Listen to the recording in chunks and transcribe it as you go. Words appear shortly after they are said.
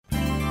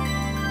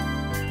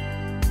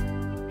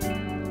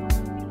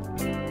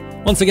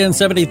Once again,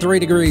 73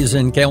 degrees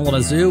in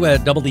Kalamazoo at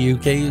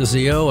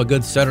WKZO. A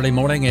good Saturday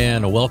morning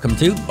and welcome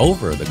to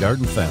Over the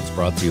Garden Fence,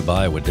 brought to you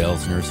by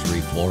Waddell's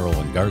Nursery, Floral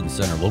and Garden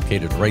Center,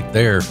 located right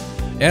there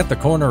at the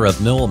corner of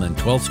Millam and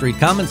 12th Street.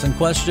 Comments and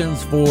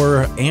questions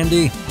for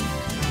Andy?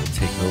 We'll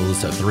take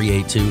those at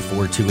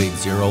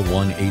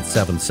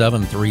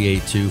 382-4280-1877,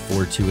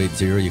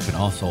 382-4280. You can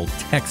also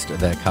text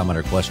that comment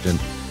or question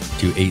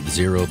to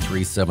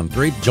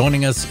 80373.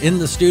 Joining us in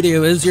the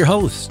studio is your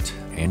host,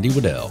 Andy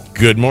Waddell.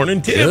 Good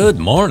morning, Tim. Good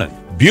morning.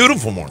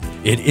 Beautiful morning.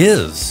 It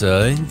is.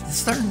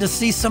 Starting to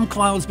see some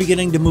clouds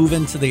beginning to move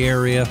into the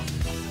area.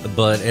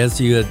 But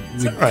as you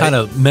kind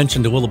of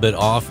mentioned a little bit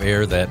off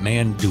air, that,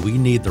 man, do we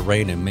need the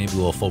rain? And maybe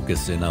we'll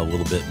focus in a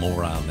little bit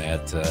more on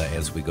that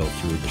as we go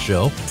through the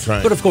show. That's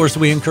right. But, of course,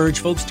 we encourage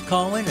folks to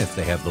call in if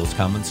they have those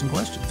comments and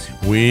questions.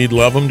 We'd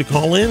love them to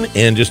call in.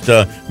 And just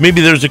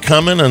maybe there's a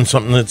comment on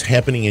something that's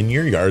happening in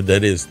your yard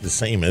that is the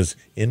same as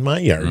in my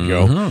yard,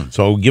 Joe.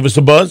 So give us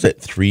a buzz at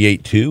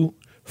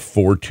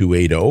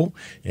 382-4280.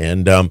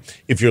 And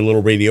if you're a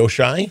little radio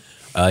shy,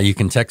 you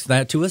can text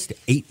that to us to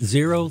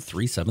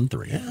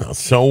 80373. Yeah.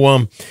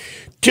 So,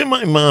 Tim,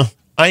 I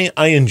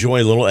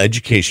enjoy a little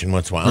education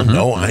once in a while.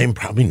 No, I'm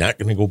probably not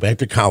going to go back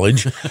to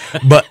college,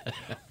 but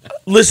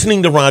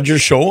listening to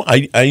Roger's show,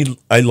 I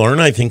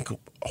learn. I think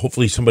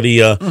hopefully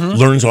somebody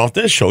learns off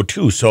this show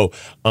too. So,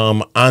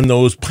 on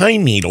those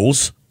pine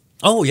needles.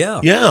 Oh yeah,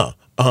 yeah.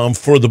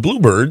 For the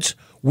bluebirds,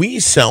 we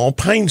sell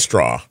pine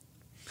straw.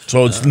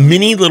 So it's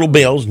mini little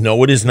bales.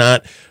 No, it is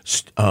not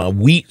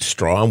wheat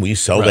straw, and we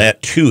sell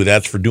that too.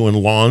 That's for doing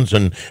lawns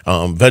and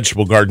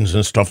vegetable gardens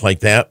and stuff like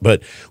that.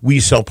 But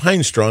we sell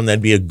pine straw, and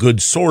that'd be a good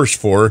source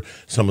for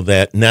some of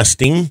that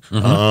nesting,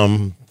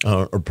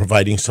 or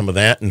providing some of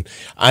that. And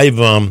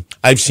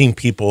I've seen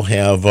people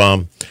have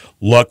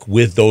luck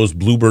with those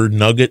bluebird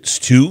nuggets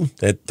too.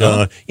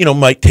 That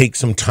might take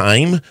some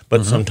time,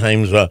 but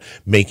sometimes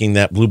making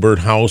that bluebird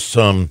house.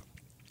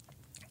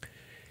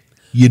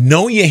 You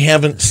know you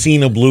haven't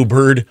seen a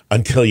bluebird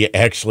until you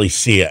actually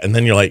see it. And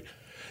then you're like,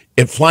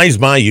 it flies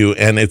by you,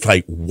 and it's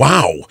like,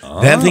 wow,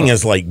 that thing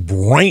is like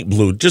bright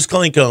blue, just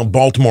like a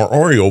Baltimore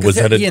Oriole was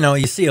at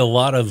you see a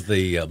lot of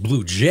the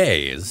blue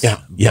jays.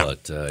 Yeah.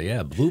 But,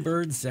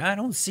 bluebirds, I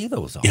don't see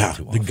those all too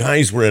often. The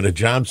guys were at a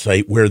job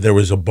site where there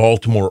was a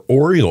Baltimore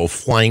Oriole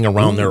flying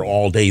around there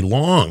all day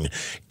long.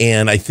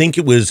 And I think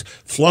it was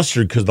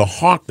flustered because the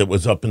hawk that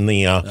was up in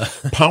the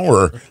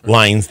power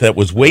lines that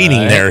was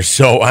waiting there.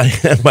 So,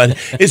 but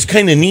it's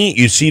kind of neat.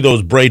 You see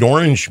those bright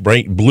orange,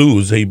 bright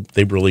blues,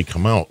 they really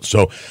come out.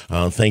 So,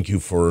 thank you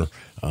for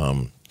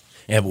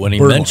but when he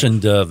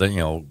mentioned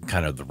the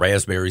kind of the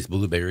raspberries,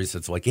 blueberries,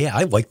 it's like, yeah,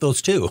 I like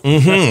those too.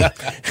 And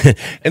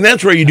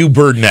that's where you do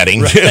bird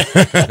netting.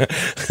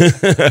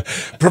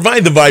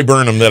 Provide the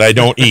viburnum that I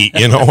don't eat,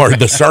 or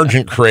the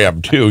sergeant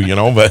crab too,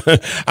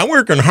 But I'm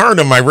working hard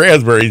on my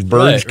raspberries,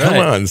 birds. Come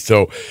on,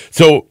 so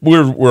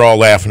we're all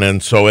laughing,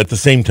 and so at the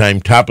same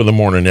time, top of the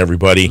morning,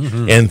 everybody,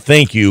 and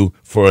thank you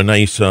for a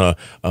nice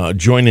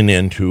joining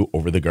in to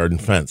Over the Garden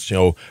Fence.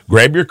 So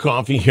grab your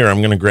coffee here. I'm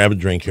going to grab a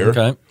drink here.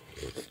 Okay.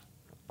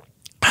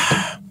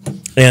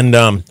 And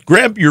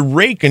grab your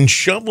rake and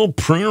shovel,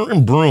 pruner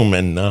and broom,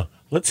 and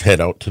let's head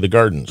out to the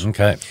gardens.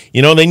 Okay.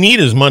 They need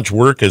as much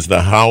work as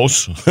the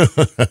house.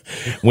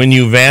 When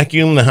you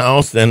vacuum the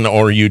house,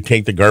 or you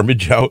take the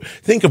garbage out,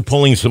 think of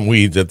pulling some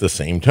weeds at the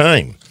same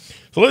time.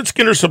 So let's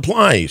get our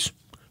supplies.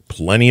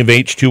 Plenty of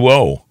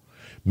H2O.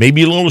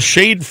 Maybe a little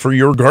shade for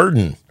your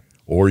garden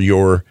or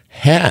your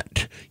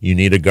hat. You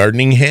need a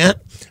gardening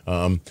hat?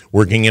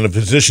 Working in a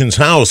physician's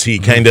house, he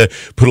kind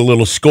of put a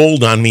little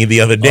scold on me the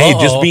other day,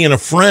 just being a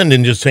friend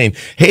and just saying,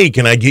 hey,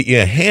 can I get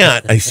you a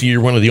hat? I see you're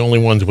one of the only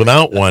ones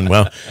without one.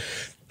 Well,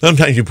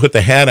 sometimes you put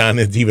the hat on,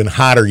 it's even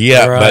hotter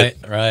yet.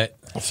 Right.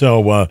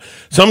 So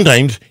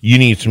sometimes you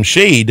need some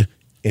shade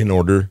in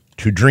order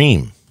to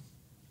dream,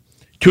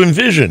 to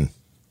envision,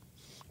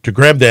 to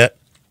grab that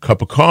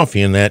cup of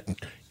coffee in that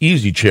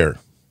easy chair,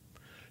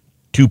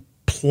 to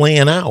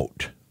plan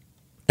out,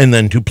 and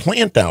then to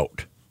plant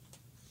out.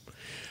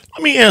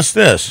 Let me ask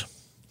this.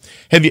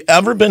 Have you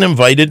ever been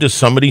invited to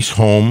somebody's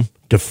home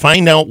to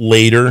find out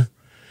later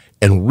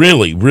and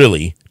really,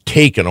 really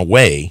taken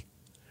away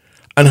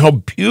on how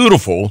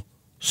beautiful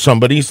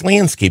somebody's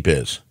landscape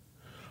is?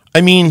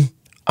 I mean,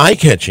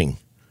 eye-catching,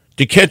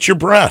 to catch your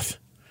breath,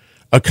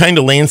 a kind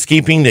of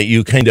landscaping that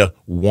you kind of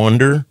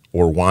wander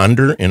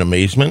in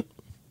amazement.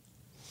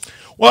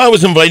 Well, I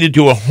was invited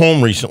to a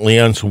home recently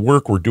on some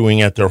work we're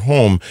doing at their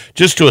home,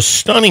 just to a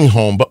stunning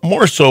home, but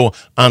more so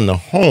on the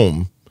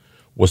home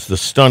was the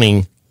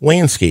stunning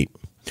landscape.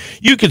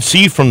 You could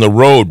see from the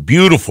road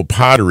beautiful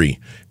pottery,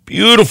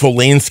 beautiful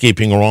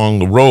landscaping along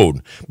the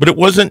road. But it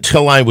wasn't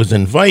till I was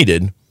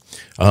invited,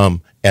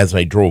 as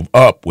I drove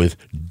up with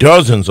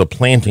dozens of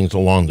plantings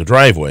along the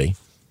driveway,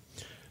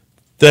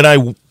 that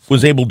I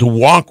was able to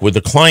walk with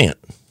the client.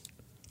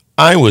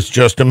 I was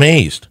just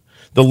amazed.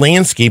 The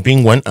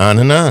landscaping went on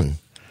and on.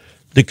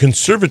 The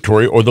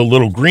conservatory, or the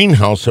little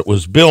greenhouse that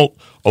was built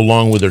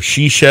along with her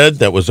she shed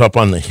that was up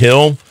on the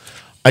hill,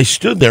 I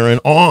stood there in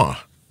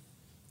awe.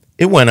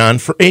 It went on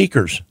for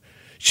acres.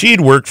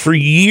 She'd worked for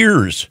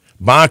years.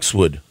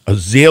 Boxwood,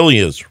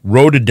 azaleas,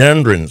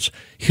 rhododendrons,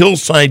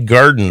 hillside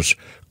gardens,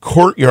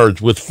 courtyards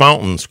with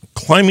fountains,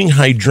 climbing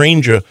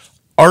hydrangea,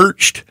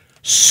 arched,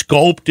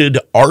 sculpted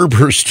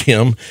arbors,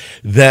 Tim,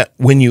 that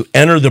when you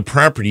enter the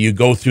property, you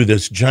go through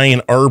this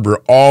giant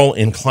arbor all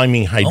in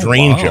climbing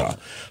hydrangea. Oh, wow.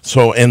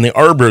 So, and the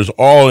arbor is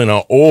all in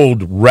an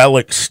old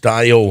relic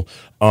style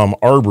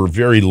arbor,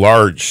 very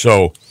large.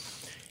 So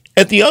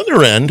at the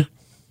other end,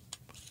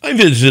 I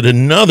visited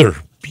another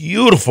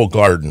beautiful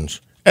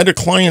gardens at a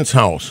client's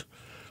house,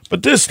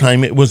 but this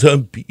time it was a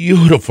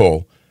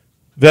beautiful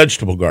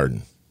vegetable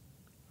garden.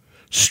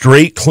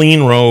 Straight,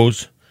 clean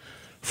rows,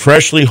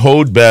 freshly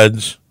hoed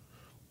beds,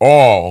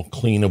 all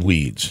clean of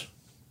weeds.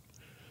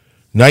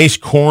 Nice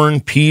corn,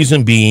 peas,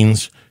 and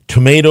beans,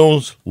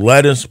 tomatoes,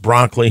 lettuce,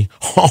 broccoli,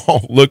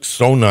 all looked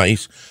so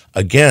nice.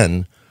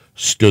 Again,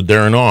 stood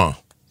there in awe.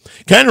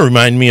 Kind of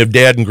reminded me of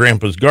Dad and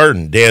Grandpa's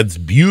garden. Dad's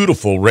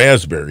beautiful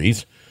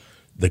raspberries,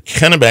 the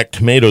Kennebec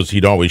tomatoes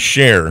he'd always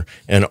share,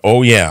 and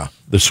oh yeah,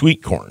 the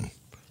sweet corn.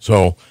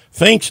 So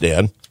thanks,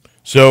 Dad.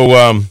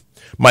 So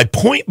my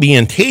point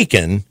being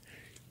taken,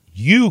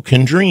 you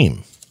can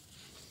dream.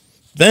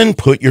 Then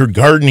put your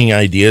gardening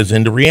ideas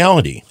into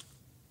reality.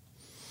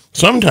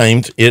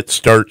 Sometimes it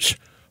starts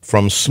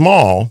from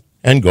small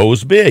and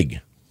goes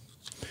big.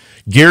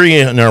 Gary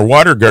in our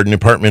water garden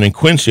department in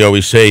Quincy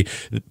always say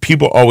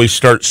people always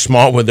start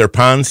small with their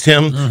ponds,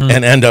 Tim,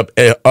 and end up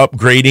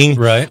upgrading.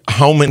 Right.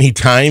 How many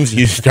times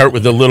you start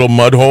with a little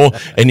mud hole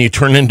and you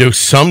turn into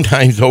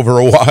sometimes over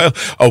a while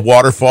a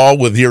waterfall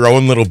with your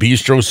own little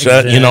bistro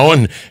set, Exactly. you know,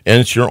 and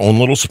it's your own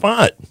little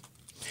spot.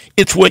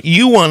 It's what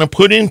you want to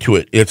put into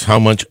it. It's how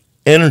much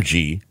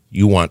energy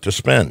you want to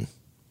spend.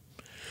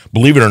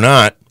 Believe it or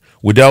not,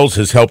 Waddell's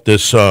has helped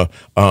us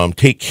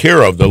take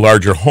care of the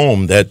larger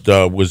home that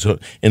was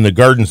in the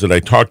gardens that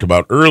I talked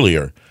about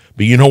earlier.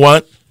 But you know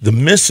what? The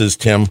missus,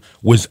 Tim,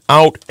 was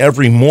out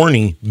every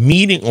morning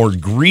meeting or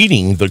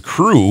greeting the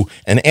crew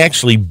and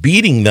actually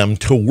beating them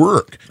to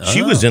work.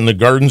 She was in the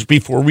gardens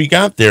before we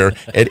got there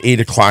at 8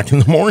 o'clock in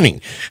the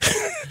morning.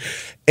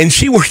 And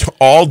she worked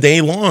all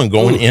day long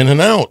going in and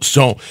out.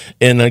 So,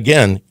 and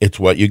again, it's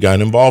what you got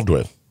involved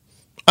with.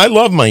 I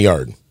love my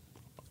yard,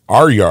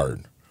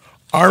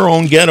 our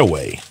own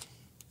getaway.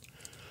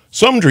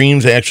 Some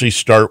dreams actually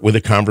start with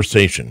a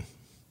conversation.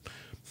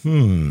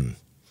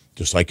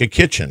 Just like a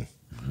kitchen,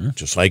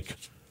 just like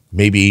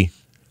maybe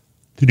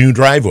the new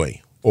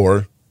driveway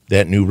or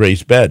that new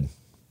raised bed.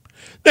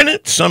 Then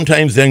it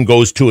sometimes then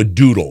goes to a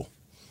doodle.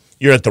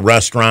 You're at the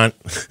restaurant,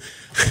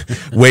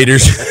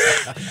 waiters,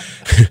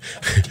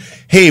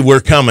 hey,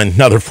 we're coming,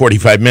 another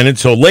 45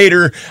 minutes. So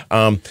later,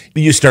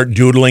 you start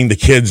doodling. The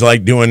kids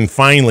like doing,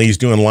 finally, he's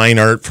doing line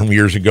art from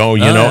years ago,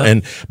 you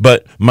know,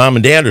 but mom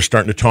and dad are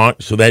starting to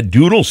talk, so that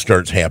doodle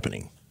starts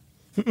happening.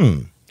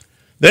 Then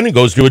it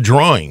goes to a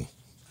drawing,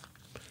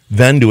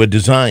 then to a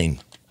design,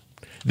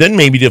 then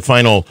maybe to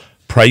final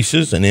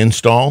prices and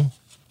install,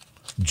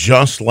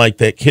 just like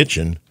that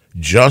kitchen,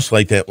 just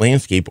like that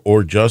landscape,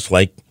 or just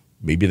like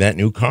maybe that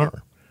new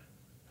car.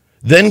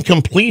 Then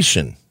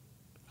completion.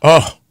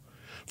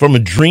 From a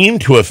dream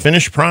to a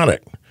finished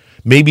product.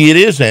 Maybe it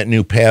is that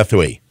new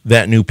pathway,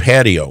 that new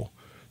patio,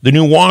 the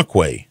new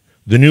walkway,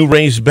 the new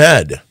raised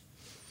bed.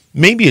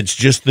 Maybe it's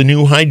just the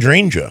new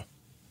hydrangea.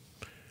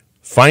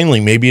 Finally,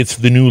 maybe it's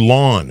the new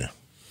lawn.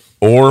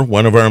 Or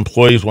one of our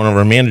employees, one of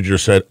our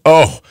managers said,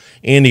 "Oh,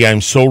 Andy, I'm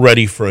so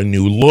ready for a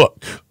new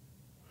look."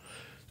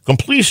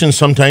 Completion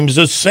sometimes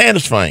is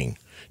satisfying.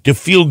 To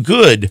feel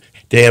good,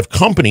 to have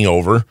company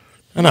over,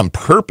 and on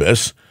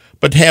purpose,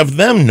 but have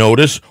them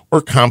notice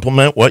or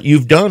compliment what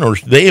you've done or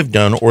they have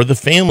done or the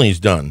family's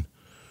done.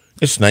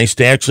 It's nice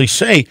to actually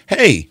say,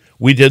 hey,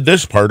 we did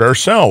this part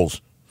ourselves,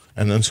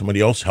 and then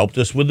somebody else helped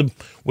us with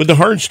the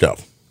hard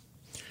stuff.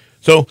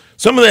 So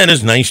some of that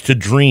is nice to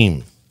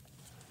dream.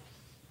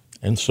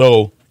 And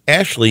so,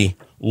 Ashley,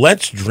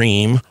 let's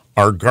dream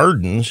our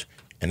gardens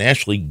and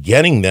actually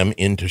getting them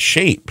into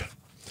shape.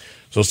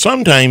 So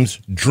sometimes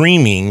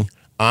dreaming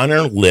on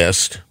our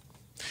list,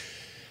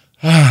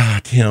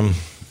 Tim,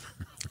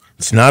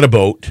 it's not a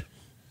boat.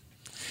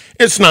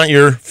 It's not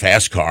your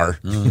fast car.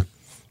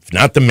 It's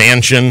not the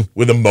mansion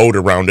with a moat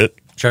around it.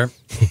 Sure.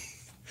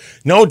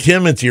 No,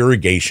 Tim, it's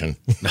irrigation.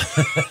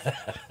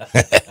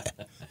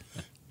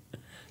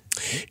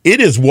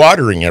 It is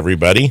watering,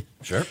 everybody.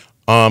 Sure.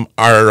 On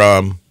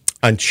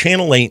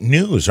Channel 8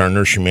 News, our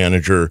nursery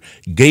manager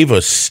gave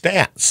us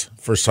stats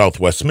for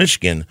Southwest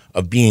Michigan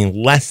of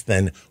being less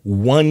than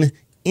 1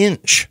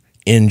 inch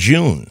in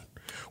June,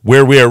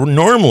 where we are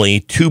normally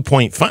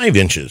 2.5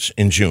 inches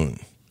in June.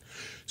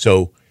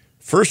 So,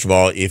 first of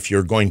all, if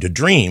you're going to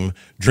dream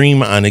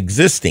on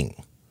existing.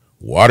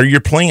 Water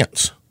your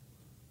plants.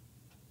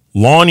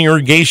 Lawn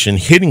irrigation,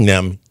 hitting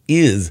them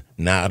is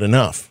not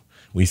enough.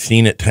 We've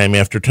seen it time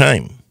after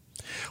time.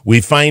 We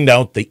find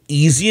out the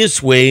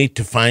easiest way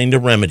to find a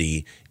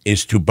remedy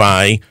is to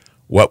buy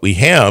what we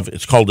have.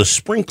 It's called a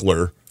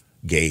sprinkler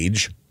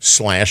gauge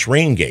 /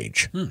 rain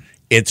gauge.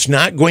 It's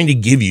not going to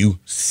give you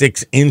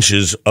 6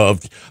 inches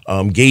of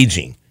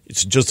gauging.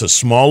 It's just a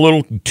small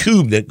little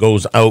tube that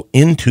goes out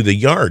into the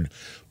yard.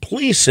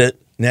 Place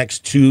it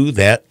next to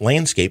that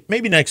landscape,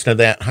 maybe next to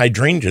that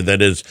hydrangea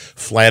that is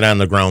flat on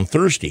the ground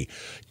thirsty.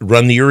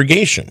 Run the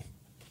irrigation.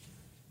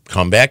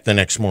 Come back the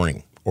next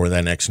morning or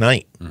the next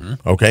night.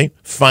 Okay?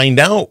 Find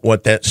out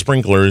what that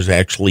sprinkler is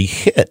actually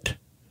hit.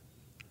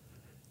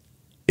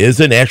 Is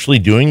it actually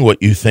doing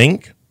what you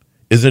think?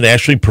 Is it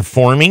actually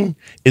performing?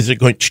 Is it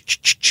going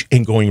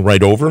and going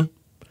right over?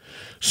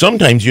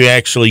 Sometimes you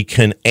actually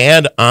can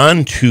add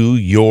on to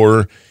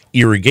your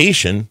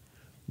irrigation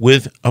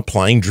with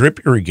applying drip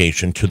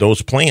irrigation to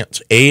those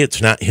plants. A,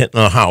 it's not hitting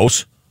the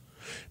house.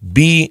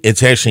 B,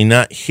 it's actually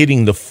not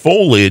hitting the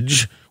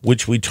foliage,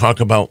 which we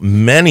talk about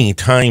many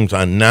times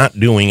on not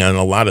doing on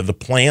a lot of the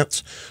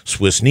plants.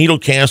 Swiss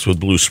needlecast with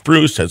blue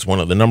spruce, that's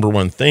one of the number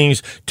one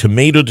things.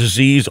 Tomato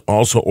disease,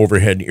 also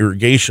overhead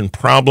irrigation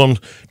problems.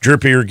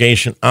 Drip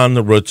irrigation on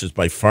the roots is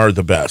by far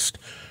the best.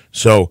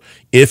 So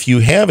if you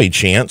have a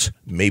chance,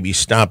 maybe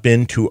stop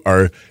into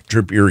our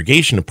drip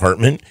irrigation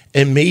department,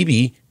 and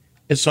maybe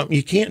it's something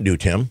you can't do,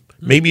 Tim.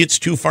 Maybe it's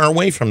too far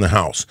away from the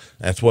house.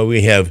 That's why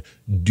we have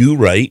Do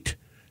Right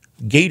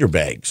Gator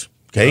bags.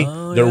 Okay,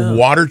 they're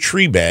water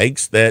tree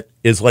bags that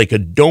is like a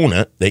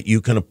donut that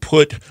you can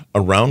put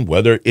around,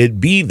 whether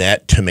it be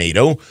that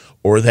tomato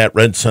or that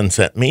red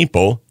sunset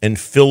maple, and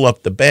fill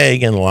up the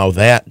bag and allow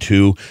that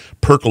to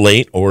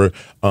percolate or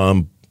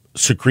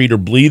secrete or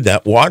bleed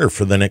that water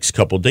for the next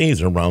couple of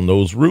days around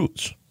those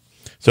roots.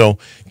 So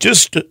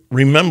just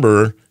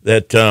remember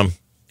that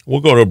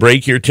we'll go to a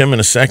break here, Tim, in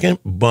a second,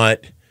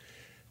 but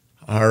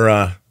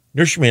our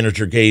nursery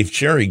manager,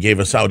 Sherry, gave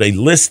us out a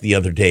list the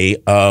other day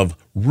of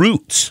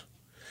roots,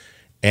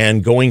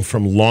 and going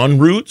from lawn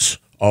roots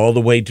all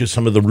the way to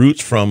some of the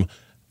roots from,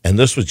 and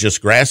this was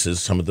just grasses,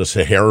 some of the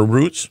Sahara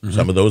roots,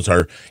 some of those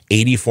are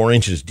 84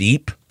 inches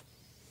deep,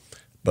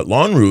 but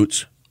lawn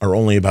roots are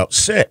only about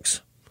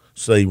 6.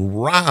 So they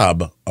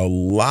rob a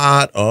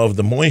lot of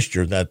the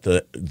moisture that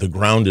the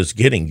ground is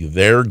getting.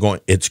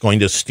 It's going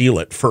to steal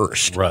it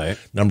first. Right.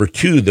 Number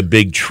 2, the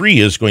big tree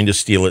is going to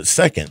steal it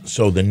second.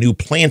 So the new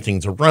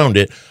plantings around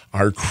it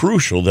are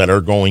crucial that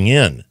are going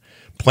in.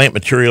 Plant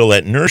material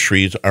at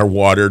nurseries are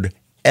watered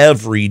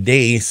every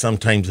day,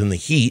 sometimes in the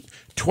heat,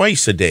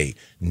 twice a day.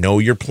 Know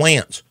your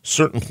plants.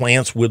 Certain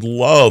plants would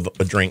love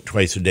a drink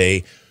twice a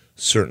day.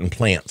 Certain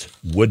plants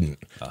wouldn't.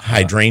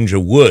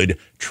 Hydrangea would,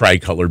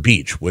 tricolor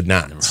beach would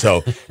not.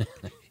 So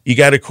you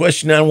got a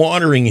question on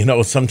watering,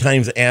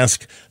 sometimes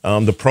ask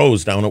the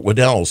pros down at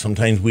Waddell.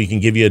 Sometimes we can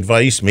give you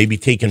advice, maybe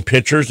taking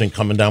pictures and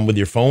coming down with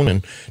your phone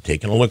and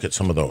taking a look at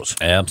some of those.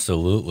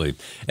 Absolutely.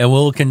 And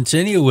we'll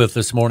continue with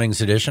this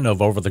morning's edition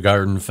of Over the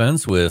Garden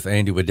Fence with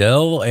Andy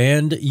Waddell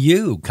and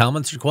you.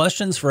 Comments or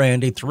questions for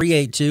Andy,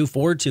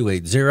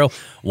 382-4280,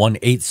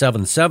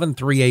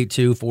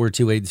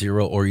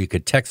 1-877-382-4280, or you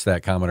could text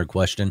that comment or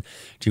question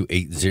to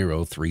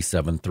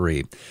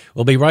 80373.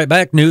 We'll be right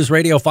back. News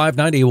Radio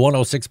 590,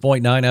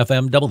 106.9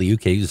 FM,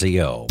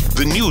 WKZO.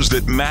 The news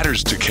that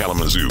matters to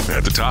Kalamazoo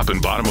at the top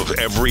and bottom of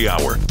every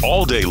hour,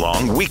 all day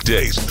long,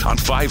 weekdays on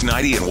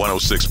 590 and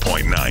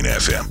 106.9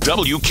 FM,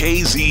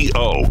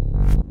 WKZO.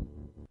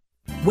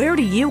 Where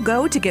do you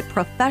go to get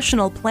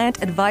professional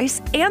plant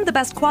advice and the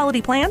best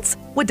quality plants?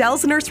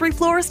 Waddell's Nursery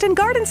Florist and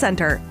Garden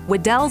Center.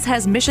 Waddell's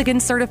has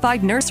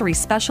Michigan-certified nursery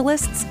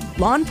specialists,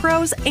 lawn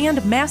pros,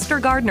 and master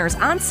gardeners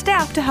on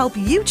staff to help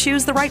you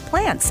choose the right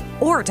plants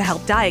or to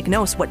help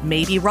diagnose what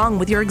may be wrong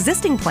with your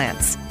existing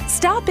plants.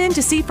 Stop in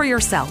to see for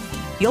yourself.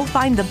 You'll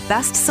find the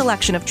best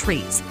selection of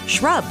trees,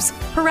 shrubs,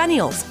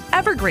 perennials,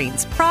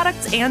 evergreens,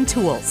 products, and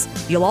tools.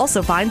 You'll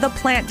also find the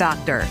Plant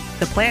Doctor.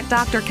 The Plant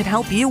Doctor can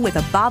help you with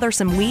a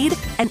bothersome weed,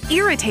 an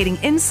irritating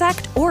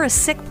insect, or a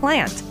sick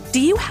plant. Do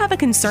you have a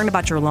concern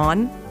about your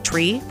lawn,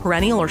 tree,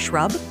 perennial, or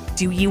shrub?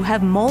 Do you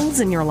have molds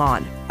in your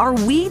lawn? Are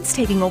weeds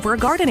taking over a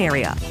garden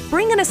area?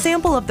 Bring in a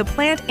sample of the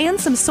plant and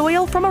some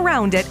soil from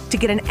around it to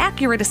get an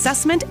accurate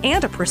assessment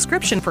and a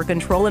prescription for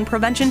control and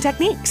prevention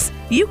techniques.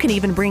 You can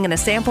even bring in a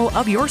sample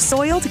of your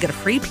soil to get a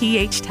free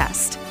pH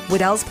test.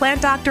 Waddell's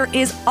Plant Doctor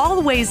is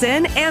always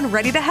in and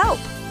ready to help.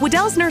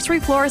 Waddell's Nursery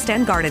Florist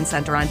and Garden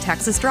Center on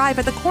Texas Drive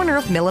at the corner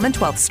of Millam and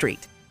 12th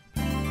Street.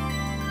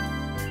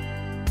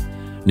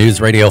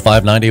 News Radio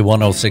 590,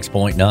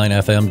 106.9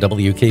 FM,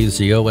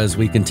 WKZO, as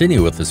we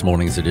continue with this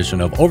morning's edition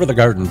of Over the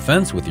Garden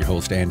Fence with your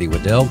host, Andy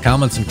Waddell.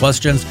 Comments and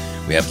questions,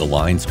 we have the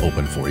lines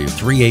open for you.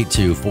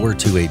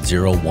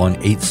 382-4280,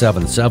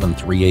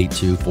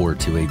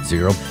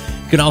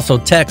 1-877-382-4280. You can also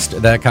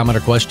text that comment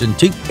or question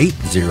to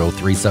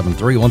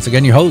 80373. Once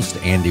again, your host,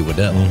 Andy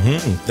Waddell.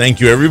 Thank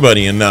you,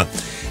 everybody. And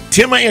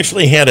Tim, I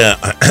actually had a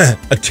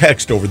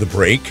text over the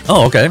break.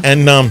 Oh, okay.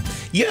 And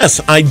yes,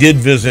 I did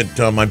visit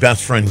my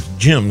best friend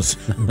Jim's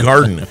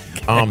garden.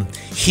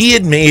 He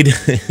had made...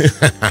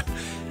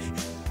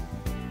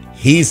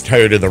 He's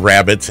tired of the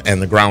rabbits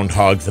and the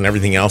groundhogs and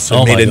everything else,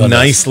 so made a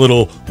nice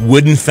little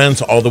wooden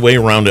fence all the way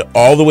around it,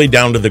 all the way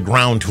down to the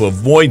ground to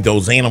avoid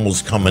those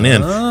animals coming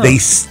in. They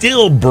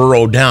still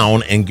burrow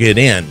down and get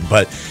in,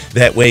 but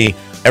that way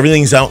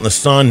everything's out in the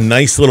sun.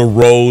 Nice little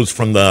rows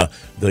from the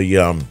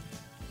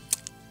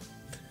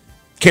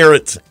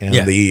carrots and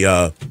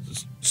the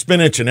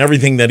spinach and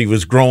everything that he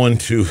was growing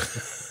to.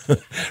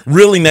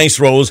 Really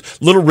nice rows,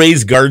 little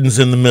raised gardens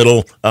in the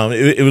middle.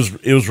 It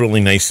was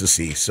really nice to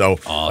see. So,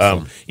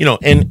 awesome.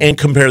 And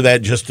compare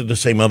that just to the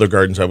same other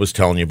gardens I was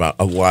telling you about.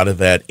 A lot of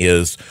that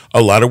is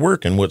a lot of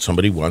work and what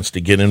somebody wants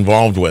to get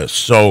involved with.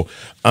 So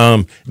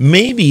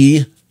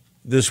maybe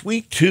this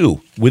week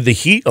too, with the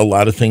heat, a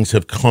lot of things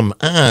have come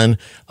on.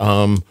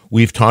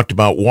 We've talked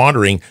about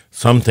watering.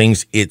 Some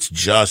things it's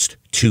just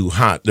too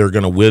hot. They're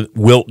going to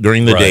wilt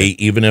during the day,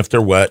 even if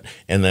they're wet,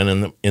 and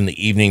then in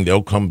the evening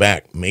they'll come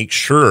back. Make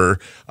sure.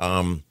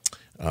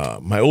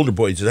 My older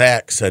boy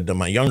Zach said to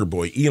my younger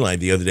boy Eli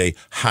the other day,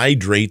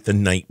 hydrate the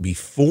night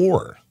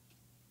before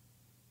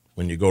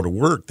when you go to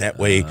work. That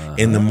way,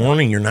 in the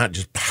morning, you're not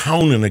just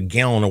pounding a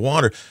gallon of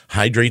water.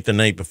 Hydrate the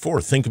night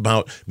before. Think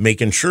about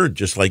making sure,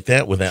 just like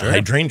that with that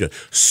hydrangea,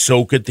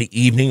 soak it the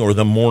evening or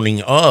the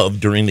morning of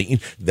during the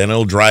evening. Then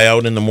it'll dry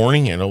out in the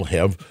morning and it'll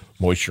have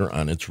moisture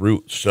on its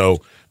roots.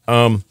 So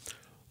a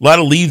lot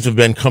of leaves have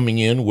been coming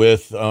in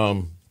with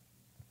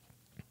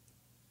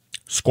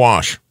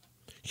squash,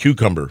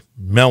 cucumber,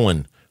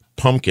 melon,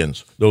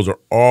 pumpkins. Those are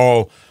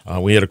all,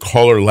 we had a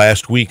caller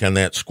last week on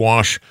that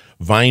squash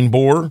vine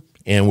borer,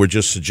 and we're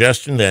just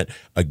suggesting that,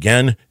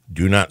 again,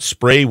 do not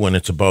spray when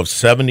it's above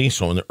 70.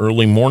 So in the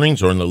early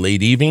mornings or in the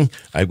late evening,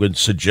 I would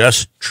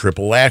suggest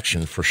triple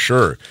action for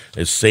sure.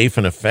 It's safe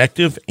and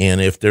effective, and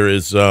if there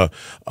is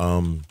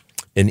an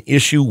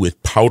issue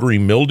with powdery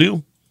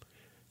mildew,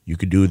 you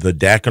could do the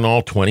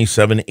Daconol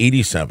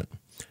 2787.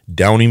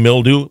 Downy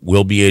mildew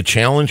will be a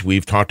challenge.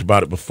 We've talked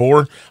about it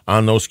before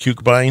on those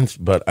cucumbines,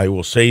 but I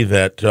will say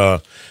that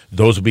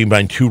those will be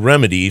my two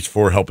remedies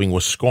for helping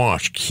with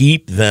squash.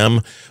 Keep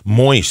them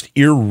moist.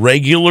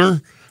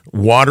 Irregular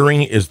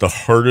watering is the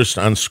hardest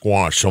on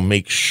squash, so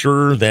make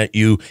sure that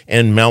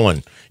and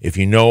melon, if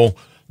you know,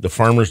 the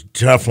farmers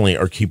definitely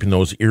are keeping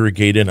those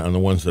irrigated on the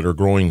ones that are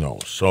growing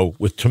those. So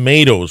with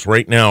tomatoes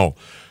right now,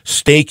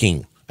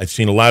 staking. I've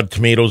seen a lot of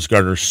tomatoes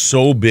that are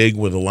so big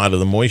with a lot of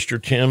the moisture,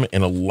 Tim,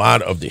 and a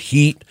lot of the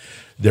heat.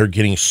 They're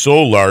getting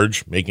so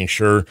large, making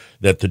sure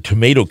that the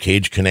tomato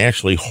cage can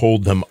actually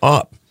hold them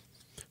up.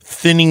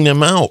 Thinning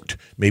them out,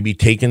 maybe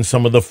taking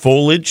some of the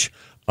foliage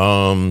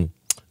lightening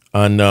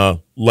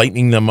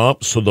them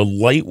up so the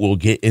light will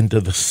get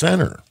into the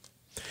center.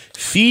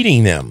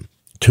 Feeding them.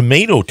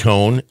 Tomato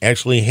tone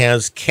actually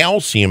has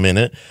calcium in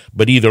it,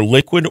 but either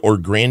liquid or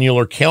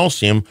granular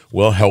calcium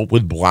will help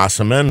with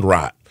blossom end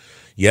rot.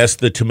 Yes,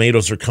 the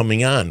tomatoes are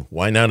coming on.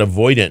 Why not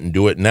avoid it and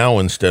do it now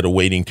instead of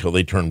waiting till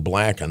they turn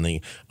black on the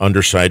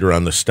underside or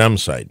on the stem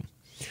side?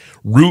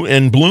 Root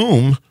and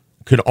bloom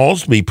could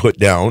also be put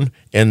down,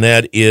 and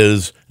that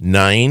is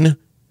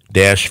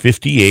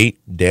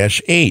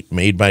 9-58-8,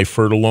 made by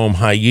Fertilome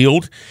High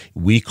Yield.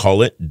 We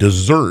call it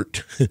dessert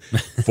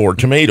for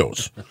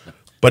tomatoes.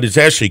 But it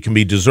actually can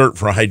be dessert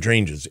for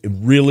hydrangeas. It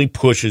really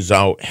pushes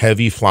out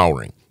heavy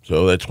flowering.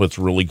 So that's what's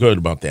really good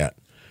about that.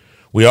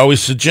 We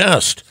always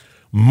suggest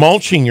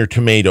mulching your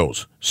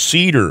tomatoes,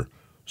 cedar,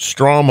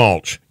 straw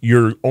mulch,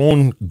 your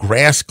own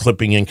grass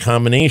clipping in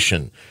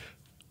combination.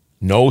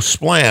 No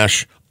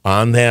splash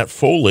on that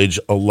foliage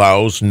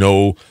allows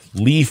no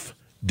leaf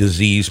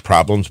disease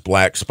problems,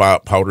 black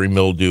spot, powdery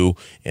mildew,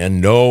 and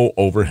no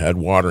overhead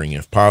watering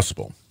if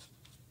possible.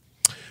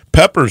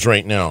 Peppers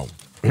right now.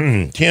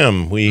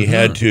 Tim, we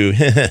had to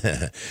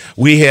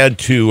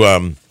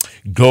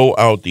go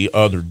out the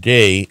other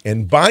day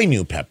and buy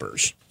new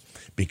peppers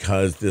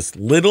because this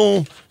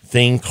little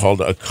thing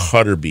called a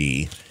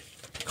cutterworm,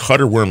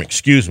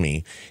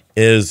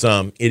 is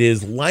it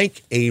is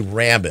like a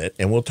rabbit,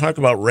 and we'll talk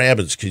about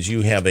rabbits because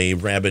you have a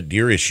rabbit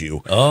deer issue.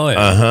 Oh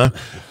yeah.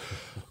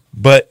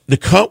 But the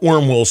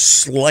cutworm will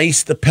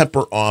slice the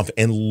pepper off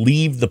and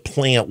leave the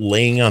plant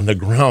laying on the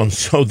ground.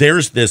 So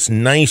there's this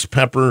nice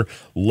pepper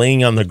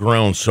laying on the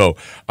ground. So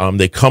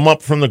they come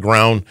up from the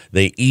ground,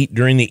 they eat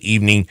during the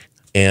evening,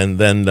 and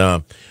then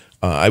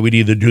I would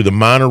either do the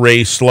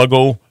Monterey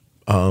Sluggo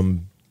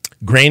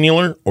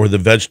granular or the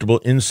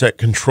vegetable insect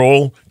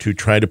control to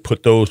try to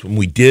put those. When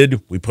we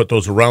put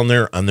those around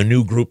there on the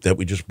new group that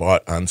we just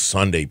bought on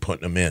Sunday,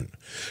 putting them in.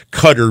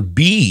 Cutter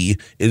B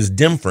is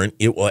different.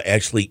 It will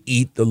actually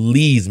eat the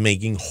leaves,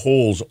 making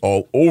holes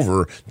all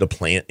over the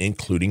plant,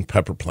 including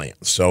pepper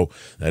plants. So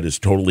that is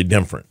totally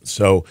different.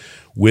 So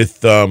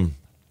with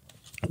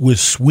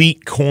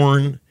sweet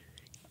corn,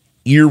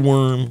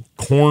 earworm,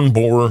 corn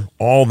borer,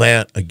 all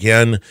that,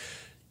 again,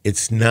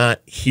 it's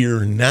not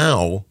here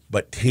now,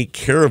 but take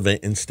care of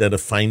it instead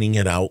of finding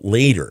it out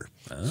later.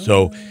 Oh.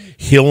 So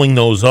healing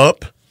those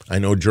up. I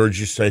know George,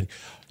 you said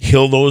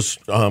heal those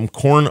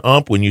corn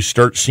up when you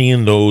start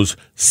seeing those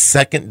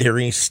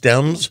secondary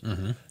stems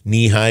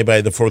knee high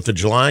by the 4th of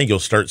July. You'll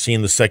start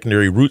seeing the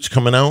secondary roots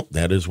coming out.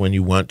 That is when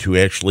you want to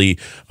actually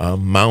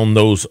mound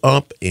those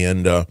up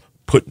and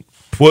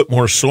put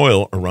more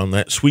soil around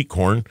that sweet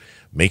corn,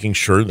 making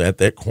sure that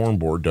that corn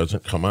borer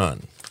doesn't come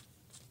on.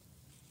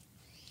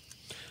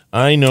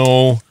 I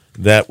know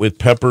that with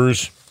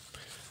peppers,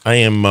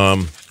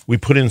 we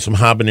put in some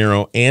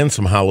habanero and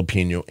some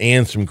jalapeno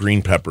and some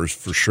green peppers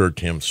for sure,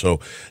 Tim. So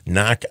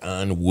knock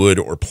on wood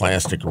or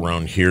plastic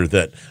around here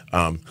that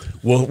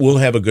we'll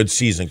have a good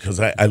season, because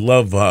I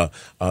love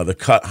the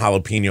cut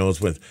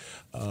jalapenos with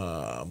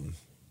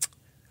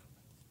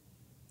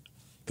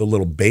the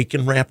little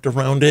bacon wrapped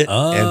around it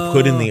and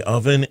put in the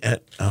oven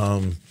at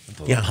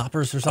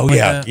poppers or something.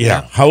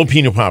 Yeah,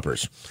 jalapeno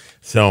poppers.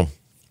 So,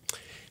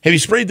 have you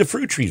sprayed the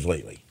fruit trees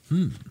lately?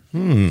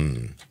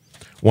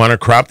 Want a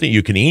crop that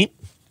you can eat,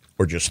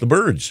 or just the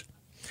birds?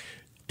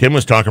 Tim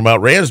was talking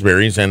about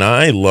raspberries, and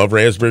I love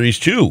raspberries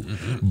too.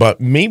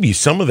 But maybe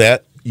some of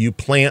that you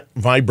plant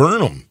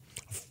viburnum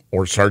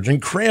or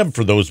Sergeant Crab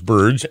for those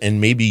birds, and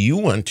maybe you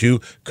want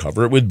to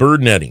cover it with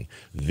bird netting.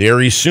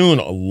 Very soon,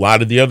 a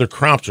lot of the other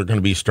crops are going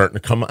to be starting to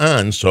come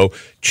on, so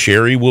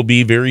cherry will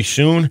be very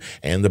soon,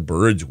 and the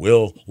birds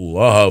will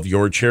love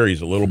your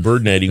cherries. A little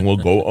bird netting will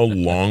go a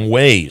long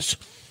ways.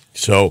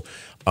 So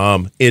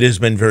it has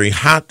been very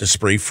hot to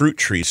spray fruit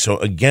trees. So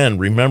again,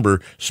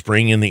 remember,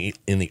 spraying in the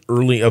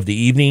early of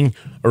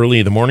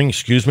the morning,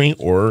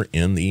 or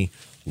in the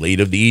late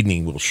of the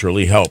evening will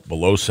surely help.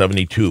 Below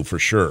 72 for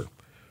sure.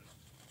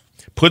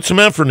 Put some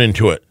effort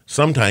into it.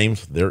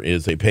 Sometimes there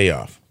is a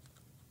payoff.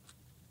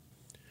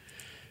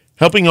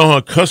 Helping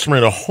a customer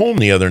at a home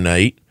the other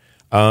night,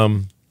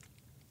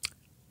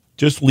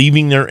 just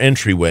leaving their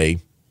entryway.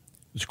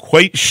 It's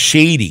quite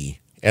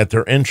shady at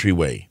their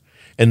entryway,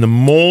 and the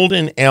mold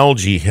and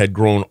algae had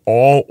grown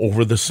all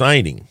over the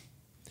siding.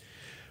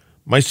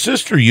 My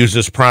sister used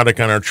this product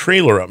on our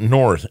trailer up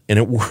north, and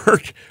it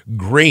worked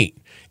great.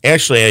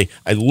 Actually,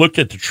 I looked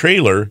at the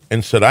trailer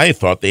and said I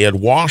thought they had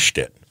washed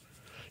it.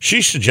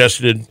 She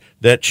suggested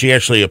that she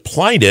actually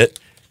applied it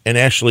and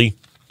actually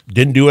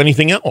didn't do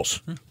anything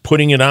else.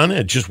 Putting it on,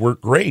 it just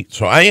worked great.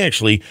 So I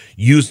actually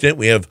used it.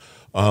 We have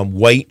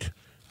white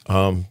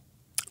on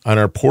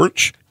our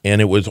porch,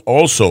 and it was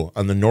also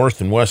on the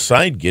north and west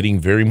side getting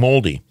very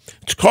moldy.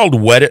 It's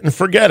called Wet It and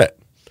Forget It.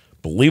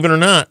 Believe it or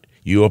not,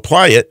 you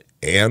apply it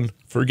and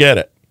forget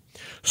it.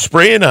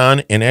 Spray it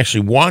on and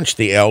actually watch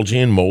the algae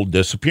and mold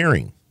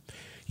disappearing.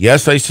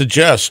 Yes, I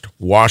suggest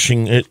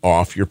washing it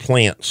off your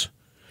plants,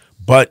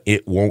 but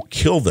it won't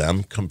kill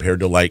them compared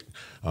to like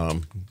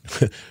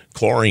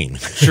chlorine.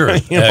 Sure.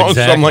 Exactly.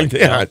 Something like that.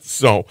 Yeah.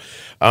 So,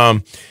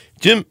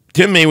 Tim,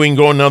 maybe we can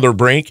go another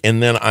break,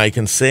 and then I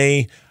can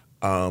say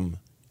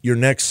your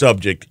next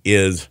subject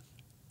is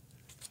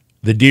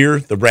the deer,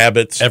 the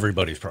rabbits.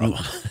 Everybody's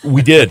problem.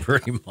 We did.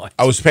 Pretty much.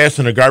 I was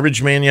passing a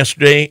garbage man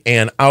yesterday,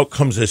 and out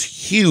comes this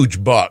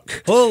huge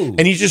buck. Whoa.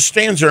 And he just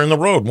stands there in the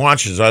road and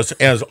watches us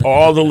as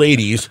all the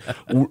ladies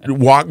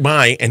walk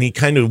by, and he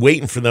kind of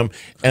waiting for them.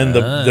 And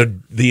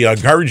the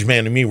garbage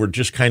man and me were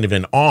just kind of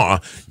in awe,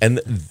 and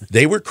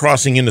they were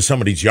crossing into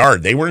somebody's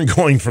yard. They weren't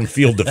going from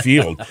field to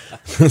field.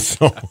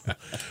 So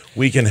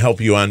we can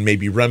help you on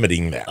maybe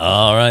remedying that.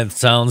 All right,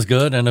 sounds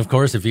good. And, of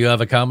course, if you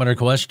have a comment or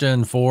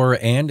question for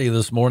Andy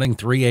this morning,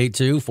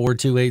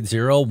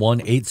 382-4280,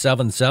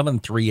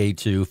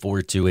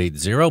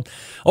 1-877-382-4280.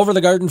 Over the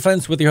Garden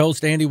Fence with your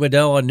host, Andy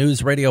Waddell, on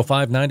News Radio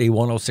 590,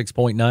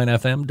 106.9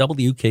 FM,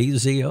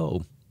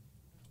 WKZO.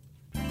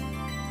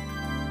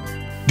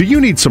 Do you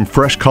need some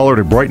fresh color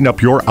to brighten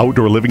up your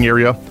outdoor living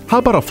area? How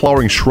about a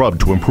flowering shrub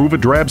to improve a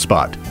drab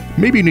spot?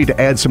 Maybe you need to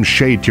add some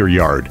shade to your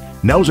yard.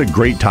 Now's a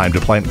great time to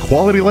plant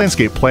quality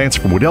landscape plants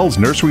from Waddell's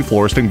Nursery,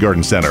 Florist, and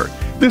Garden Center.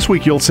 This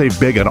week you'll save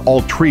big on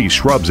all trees,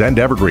 shrubs, and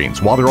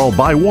evergreens while they're all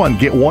buy one,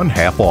 get one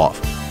half off.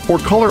 Or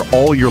color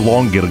all year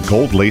long, get a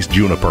gold lace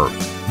juniper.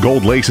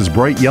 Gold lace is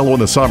bright yellow in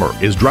the summer,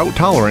 is drought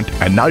tolerant,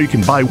 and now you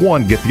can buy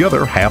one, get the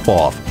other half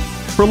off.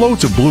 For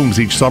loads of blooms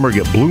each summer,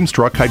 get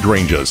Bloomstruck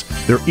hydrangeas.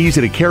 They're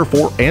easy to care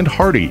for and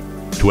hardy.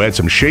 To add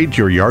some shade to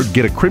your yard,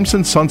 get a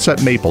Crimson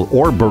Sunset Maple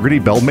or Burgundy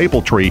Bell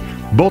Maple tree.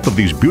 Both of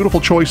these beautiful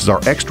choices are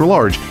extra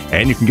large,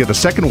 and you can get the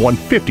second one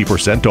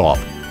 50%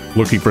 off.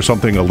 Looking for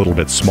something a little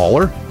bit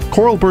smaller?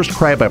 Coral Burst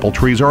Crabapple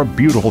trees are a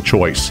beautiful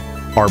choice.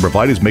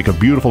 Arborvitaes make a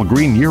beautiful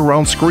green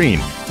year-round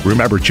screen.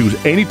 Remember, choose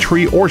any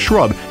tree or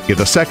shrub. Get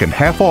the second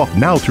half off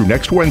now through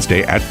next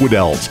Wednesday at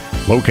Waddell's,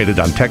 located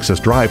on Texas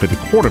Drive at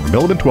the corner of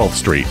Mill and 12th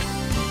Street.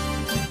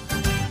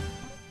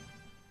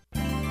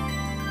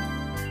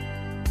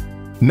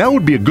 Now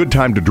would be a good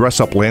time to dress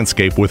up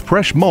landscape with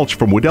fresh mulch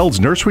from Waddell's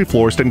Nursery,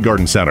 Florist, and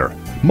Garden Center.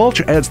 Mulch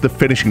adds the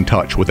finishing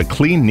touch with a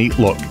clean, neat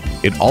look.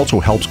 It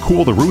also helps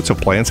cool the roots of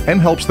plants and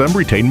helps them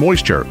retain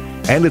moisture.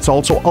 And it's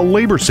also a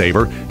labor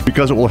saver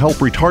because it will help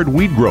retard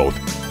weed growth.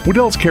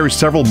 Waddell's carries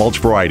several mulch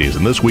varieties,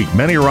 and this week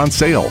many are on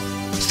sale.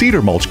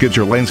 Cedar mulch gives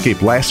your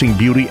landscape lasting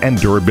beauty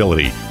and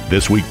durability.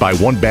 This week, buy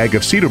one bag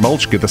of cedar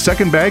mulch, get the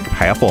second bag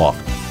half off.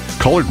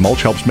 Colored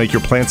mulch helps make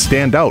your plants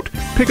stand out.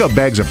 Pick up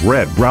bags of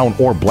red, brown,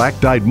 or black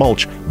dyed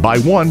mulch. Buy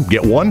one,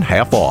 get one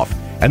half off.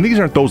 And these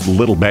aren't those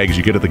little bags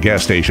you get at the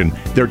gas station.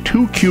 They're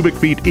 2 cubic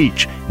feet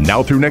each.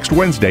 Now through next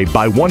Wednesday,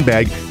 buy one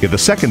bag, get the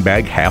second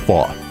bag half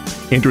off.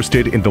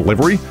 Interested in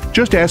delivery?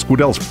 Just ask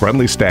Waddell's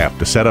friendly staff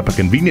to set up a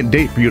convenient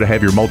date for you to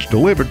have your mulch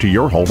delivered to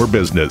your home or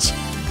business.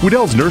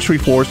 Waddell's Nursery,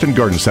 Florist, and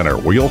Garden Center,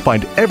 where you'll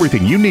find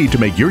everything you need to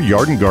make your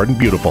yard and garden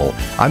beautiful.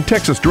 On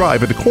Texas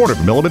Drive at the corner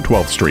of Mill and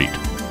 12th Street.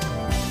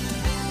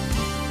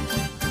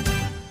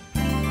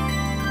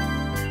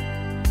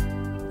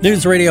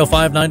 News Radio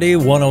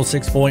 590,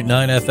 106.9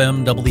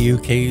 FM,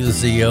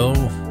 WKZO.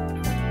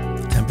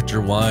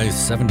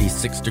 Temperature-wise,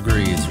 76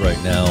 degrees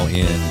right now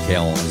in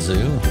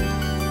Kalamazoo.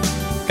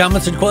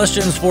 Comments and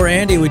questions for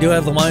Andy. We do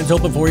have the lines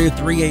open for you,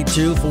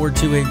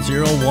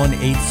 382-4280,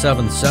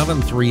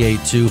 1-877,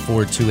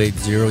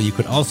 382-4280. You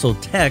could also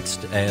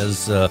text,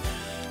 as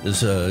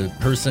this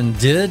person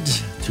did,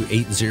 to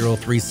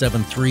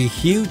 80373.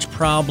 Huge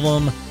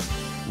problem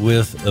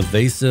with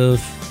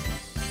evasive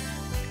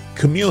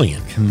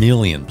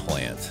chameleon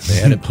plant. They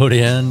had it put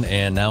in,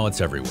 and now it's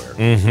everywhere.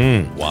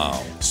 Mm-hmm.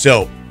 Wow.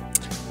 So,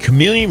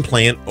 chameleon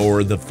plant,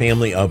 or the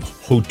family of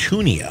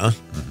Houttuynia,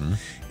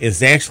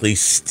 is actually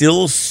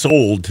still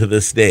sold to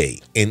this day.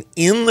 And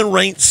in the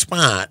right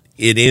spot,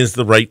 it is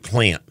the right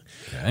plant.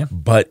 Okay.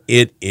 But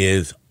it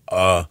is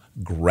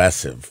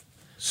aggressive.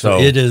 So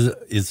it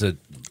is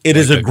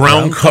a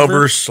ground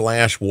cover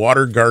 /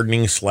 water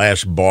gardening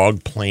 /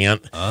 bog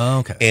plant. Oh,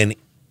 okay.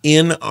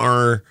 And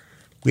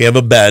we have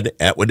a bed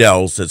at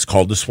Waddell's that's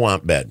called the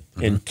swamp bed.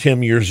 And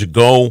Tim, years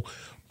ago,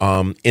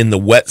 in the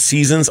wet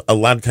seasons, a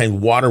lot of times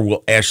water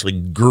will actually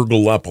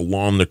gurgle up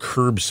along the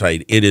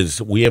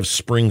curbside. We have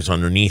springs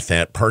underneath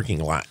that parking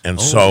lot. And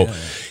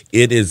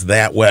it is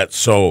that wet.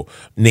 So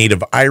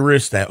native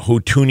iris, that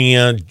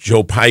Houttuynia,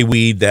 Joe Pye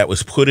weed that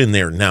was put in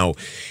there. Now,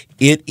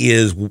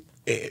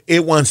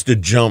 it wants to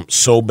jump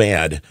so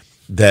bad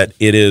that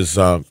it is,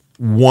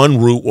 one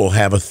root will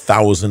have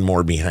 1,000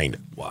 more behind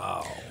it.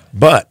 Wow.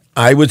 But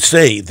I would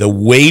say the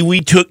way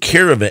we took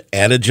care of it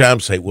at a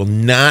job site will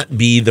not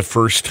be the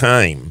first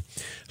time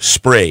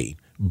spray,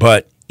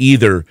 but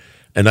either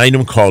an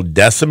item called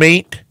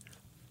Decimate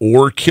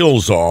or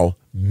Killzall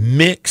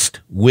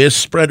mixed with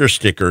spreader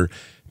sticker,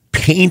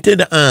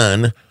 painted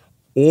on,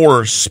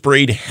 or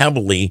sprayed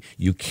heavily.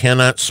 You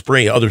cannot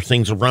spray other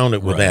things around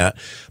it with that,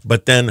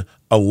 but then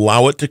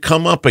allow it to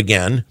come up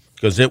again,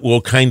 because it will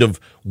kind of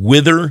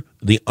wither.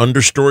 The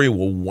understory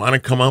will want to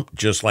come up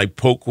just like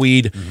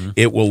pokeweed.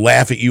 It will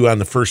laugh at you on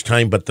the first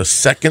time, but the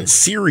second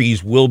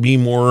series will be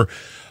more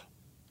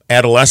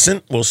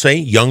adolescent, we'll say,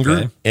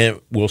 younger, and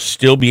we'll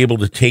still be able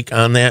to take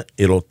on that.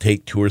 It'll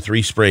take 2 or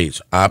 3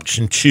 sprays.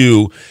 Option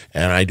 2,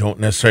 and I don't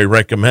necessarily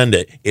recommend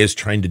it, is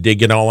trying to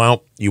dig it all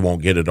out. You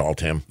won't get it all,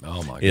 Tim.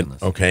 Oh, my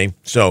goodness. Okay?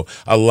 So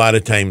a lot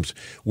of times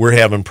we're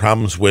having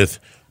problems with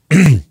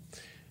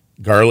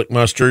garlic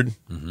mustard,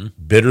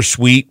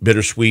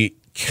 bittersweet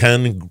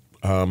can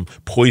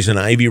poison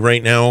ivy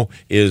right now.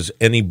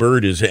 Any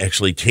bird is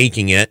actually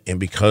taking it, and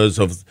because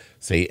of,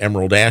 say,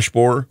 emerald ash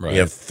borer, we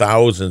have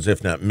thousands,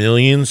 if not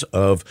millions,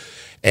 of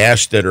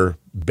ash that are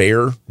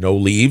bare, no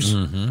leaves,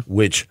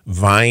 which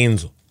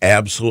vines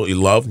absolutely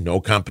love,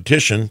 no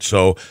competition.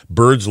 So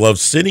birds love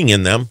sitting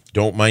in them,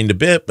 don't mind a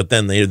bit, but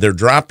then their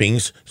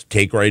droppings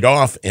take right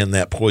off, and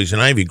that poison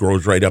ivy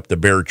grows right up the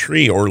bare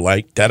tree, or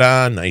like,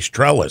 ta-da, nice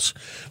trellis.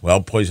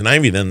 Well, poison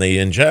ivy, then they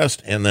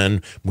ingest and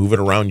then move it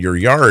around your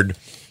yard.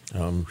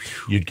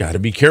 You've got to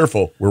be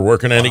careful. We're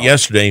working on it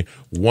yesterday.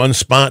 One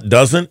spot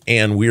doesn't,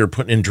 and we are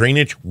putting in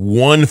drainage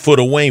 1 foot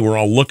away. We're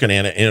all looking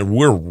at it, and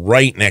we're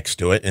right next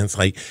to it. And it's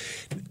like,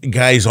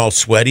 guys all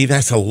sweaty.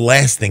 That's the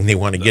last thing they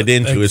want to get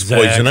into is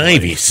poison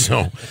ivy.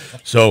 So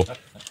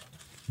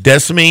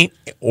Decimate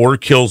or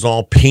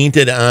Killzall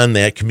painted on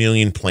that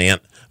chameleon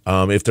plant.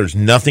 If there's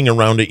nothing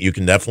around it, you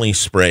can definitely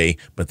spray,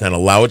 but then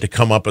allow it to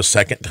come up a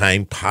second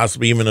time,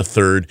 possibly even a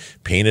third,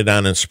 paint it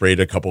on and spray it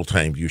a couple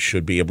times. You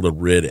should be able to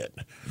rid it.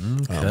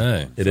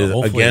 Okay. It is,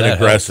 again,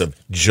 aggressive,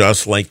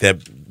 just like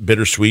that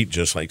bittersweet,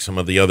 just like some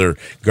of the other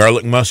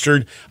garlic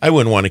mustard. I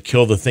wouldn't want to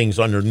kill the things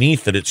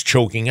underneath that it's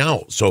choking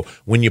out. So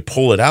when you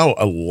pull it out,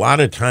 a lot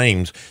of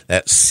times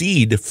that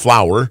seed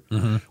flower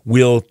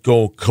will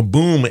go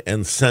kaboom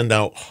and send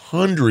out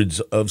hundreds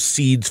of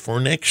seeds for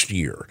next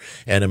year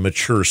at a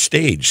mature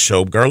stage.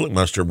 So garlic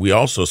mustard, we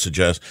also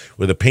suggest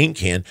with a paint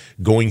can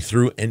going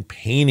through and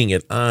painting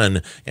it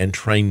on and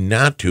trying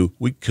not to,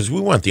 because we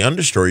want the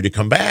understory to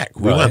come back.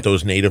 We want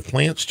those native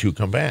plants to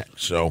come back.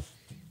 So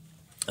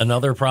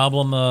another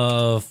problem,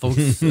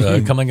 folks,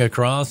 coming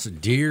across,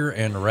 deer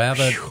and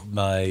rabbit.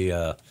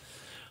 My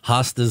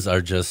hostas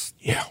are just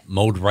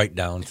mowed right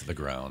down to the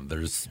ground.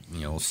 There's,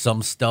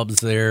 some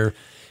stubs there,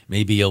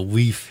 maybe a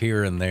leaf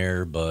here and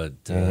there, but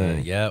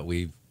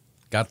we've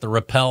got the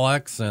Repel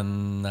X,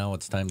 and now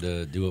it's time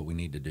to do what we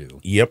need to do.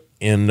 Yep,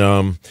 and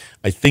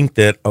I think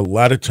that a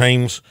lot of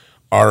times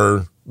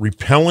our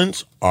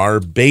repellents are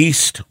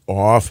based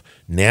off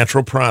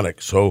natural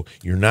products, so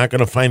you're not going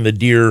to find the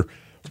deer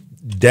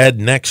dead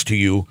next to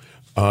you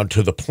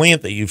to the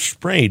plant that you've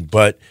sprayed,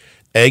 but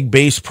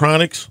egg-based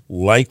products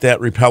like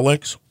that Repel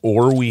X,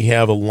 or we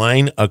have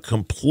a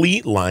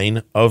complete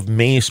line of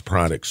mace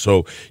products.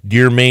 So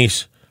deer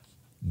mace,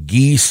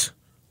 geese,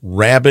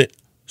 rabbit,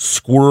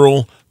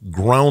 squirrel,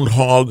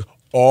 groundhog,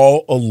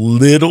 all a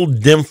little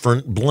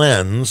different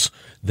blends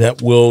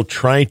that will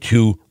try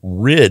to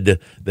rid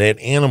that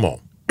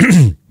animal.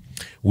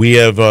 We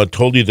have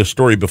told you the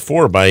story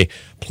before by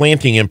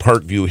planting in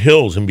Parkview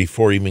Hills, and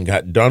before we even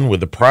got done with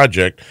the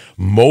project,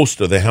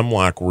 most of the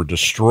hemlock were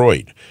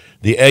destroyed.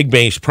 The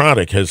egg-based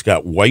product has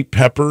got white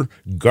pepper,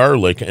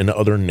 garlic, and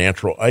other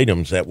natural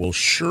items that will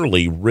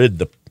surely rid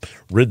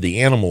the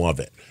animal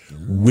of it.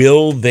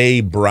 Will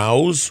they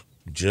browse?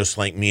 Just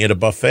like me at a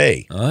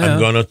buffet. Oh, yeah. I'm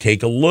going to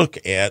take a look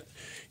at,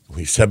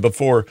 we said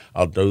before,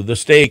 I'll do the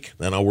steak,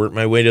 then I'll work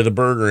my way to the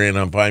burger, and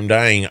if I'm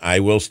dying, I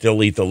will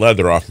still eat the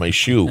leather off my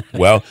shoe.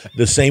 Well,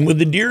 the same with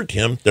the deer,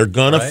 Tim. They're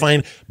going to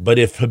find, but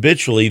if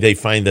habitually they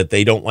find that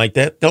they don't like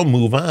that, they'll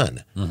move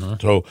on.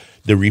 So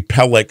the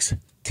Repellix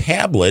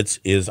tablets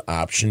is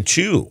option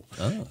 2.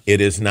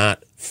 It is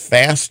not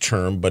fast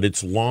term, but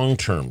it's long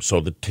term.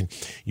 So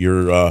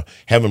you're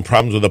having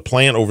problems with a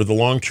plant over the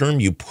long term,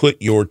 you put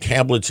your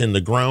tablets in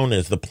the ground.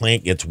 As the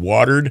plant gets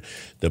watered,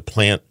 the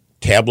plant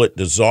tablet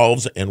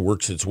dissolves and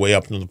works its way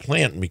up into the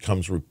plant and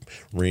becomes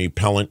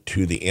repellent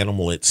to the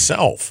animal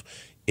itself.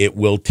 It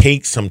will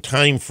take some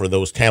time for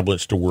those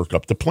tablets to work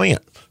up the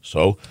plant.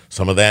 So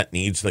some of that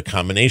needs the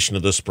combination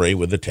of the spray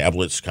with the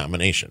tablets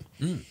combination.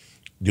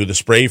 Do the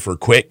spray for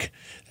quick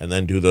and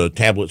then do the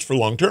tablets for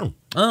long term.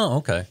 Oh,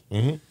 okay.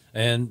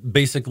 And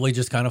basically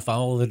just kind of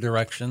follow the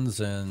directions,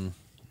 and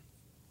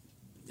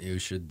you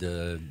should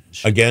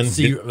Again,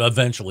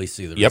 eventually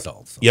see the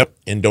results. Yep,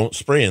 and don't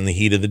spray in the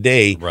heat of the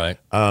day. Right.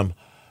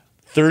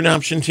 Third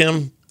option,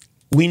 Tim,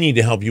 we need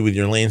to help you with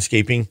your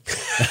landscaping.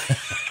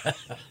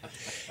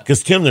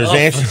 Because, Tim, there's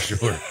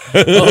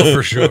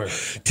for sure.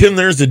 Tim,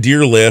 there's a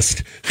deer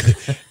list,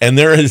 and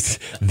there is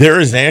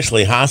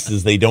actually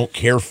hostas they don't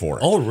care for.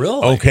 Oh,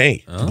 really?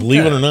 Okay.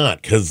 Believe it or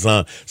not, because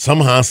some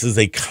hostas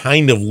they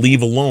kind of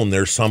leave alone.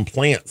 There's some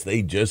plants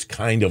they just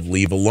kind of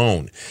leave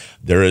alone.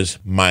 There is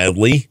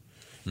mildly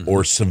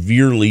or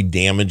severely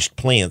damaged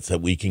plants that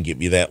we can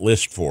give you that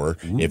list for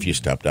if you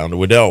step down to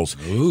Waddell's.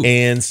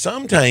 And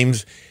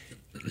sometimes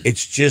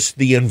it's just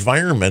the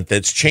environment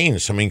that's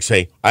changed. Somebody can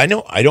say, I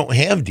know I don't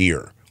have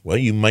deer. Well,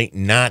 you might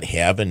not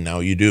have, and now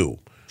you do.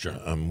 Sure.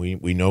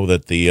 We know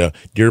that the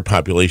deer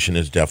population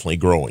is definitely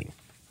growing.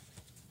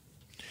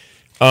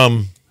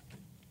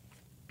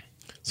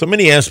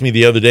 Somebody asked me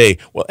the other day,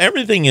 well,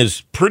 everything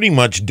is pretty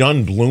much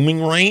done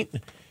blooming, right?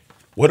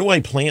 What do I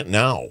plant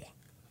now?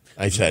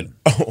 I said,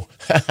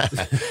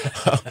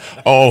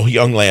 oh,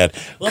 young lad,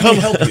 Let me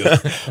help you.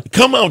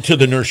 Come out to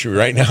the nursery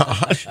right now.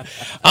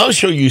 I'll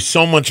show you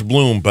so much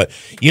bloom. But,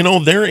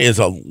 there is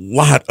a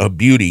lot of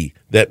beauty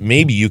that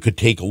maybe you could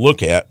take a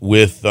look at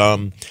with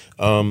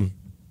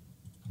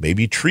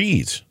maybe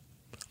trees.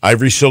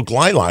 Ivory silk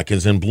lilac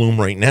is in bloom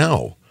right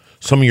now.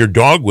 Some of your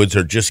dogwoods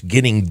are just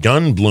getting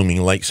done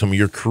blooming, like some of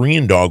your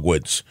Korean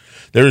dogwoods.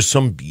 There's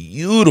some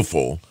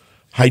beautiful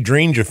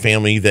hydrangea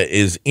family that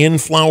is in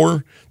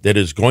flower, that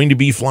is going to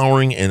be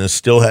flowering, and is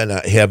still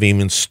have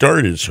even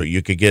started, so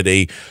you could get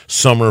a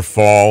summer,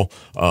 fall,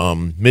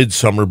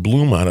 midsummer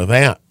bloom out of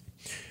that.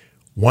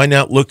 Why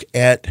not look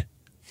at,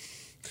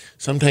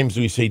 sometimes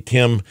we say,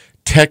 Tim,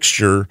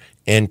 texture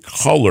and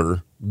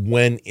color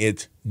when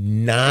it's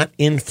not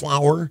in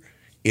flower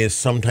is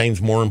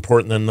sometimes more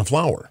important than the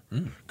flower,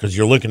 because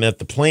you're looking at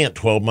the plant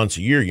 12 months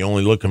a year. You're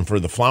only looking for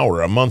the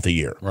flower a month a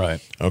year.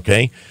 Right.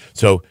 Okay.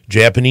 So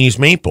Japanese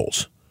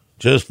maples,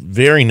 just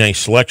very nice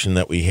selection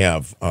that we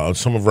have.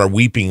 Some of our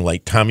weeping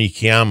like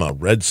Tamikiyama,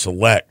 Red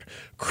Select,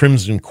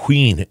 Crimson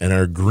Queen, and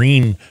our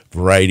green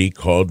variety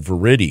called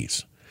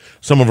Virides.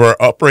 Some of our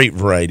upright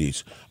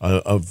varieties,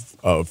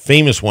 a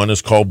famous one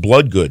is called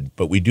Bloodgood,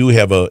 but we do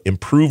have an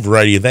improved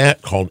variety of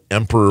that called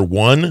Emperor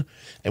One,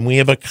 and we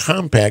have a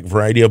compact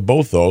variety of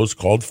both those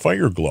called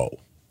Fireglow.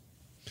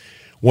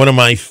 One of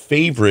my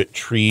favorite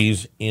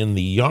trees in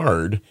the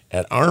yard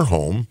at our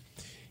home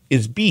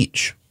is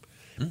beech.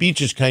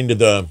 Beech is kind of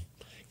the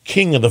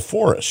king of the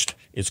forest.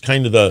 It's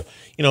kind of the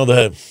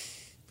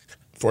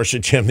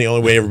forest, Jim, the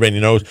only way everybody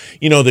knows.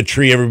 The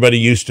tree everybody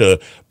used to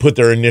put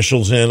their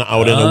initials in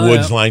out in the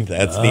woods line.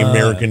 That's the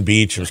American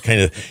beech. It was kind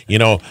of,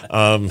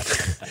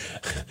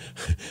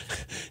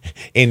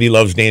 Andy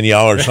Loves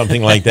Danielle or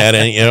something like that.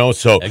 And,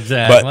 so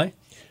Exactly.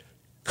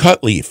 But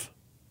cutleaf,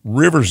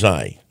 river's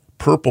eye,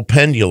 purple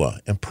pendula,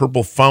 and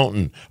purple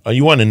fountain.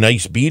 You want a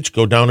nice beech?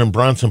 Go down in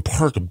Bronson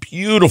Park. A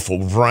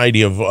beautiful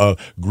variety of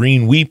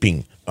green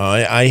weeping.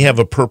 I have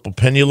a purple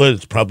pendula.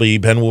 It's probably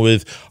been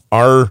with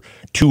our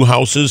two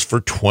houses for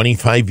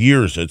 25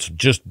 years. It's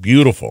just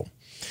beautiful.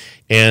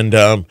 And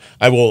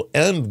I will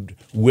end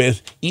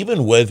with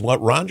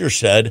what Roger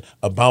said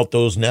about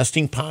those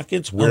nesting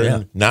pockets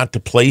where not to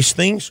place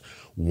things.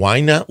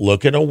 Why not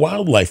look at a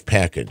wildlife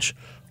package?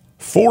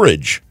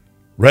 Forage,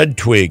 red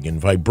twig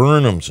and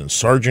viburnums and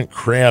sergeant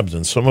crabs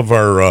and some of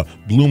our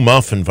blue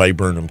muffin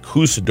viburnum,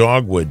 Coosa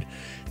dogwood,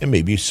 and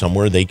maybe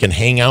somewhere they can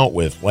hang out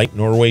with, like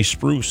Norway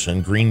spruce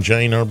and green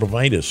giant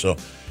arborvitae. So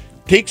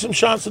take some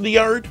shots of the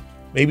yard.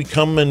 Maybe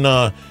come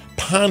and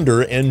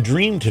ponder and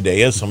dream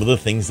today as some of the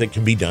things that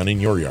can be done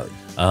in your yard.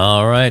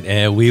 All right,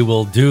 and we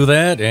will do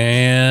that.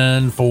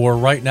 And for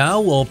right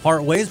now, we'll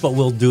part ways, but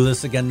we'll do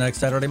this again next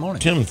Saturday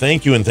morning. Tim,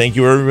 thank you, and thank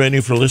you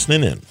everybody for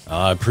listening in.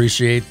 I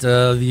appreciate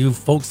you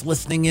folks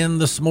listening in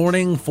this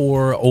morning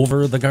for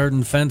Over the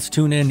Garden Fence.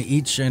 Tune in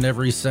each and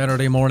every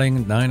Saturday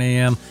morning, 9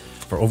 a.m.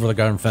 for Over the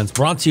Garden Fence,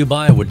 brought to you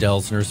by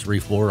Waddell's Nursery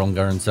Floral and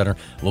Garden Center,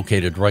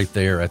 located right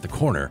there at the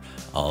corner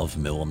of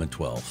Millam and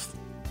 12th.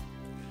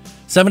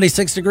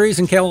 76 degrees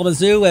in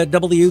Kalamazoo at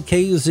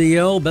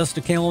WKZO. Best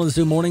of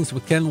Kalamazoo mornings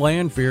with Ken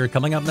Landfear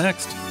coming up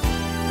next.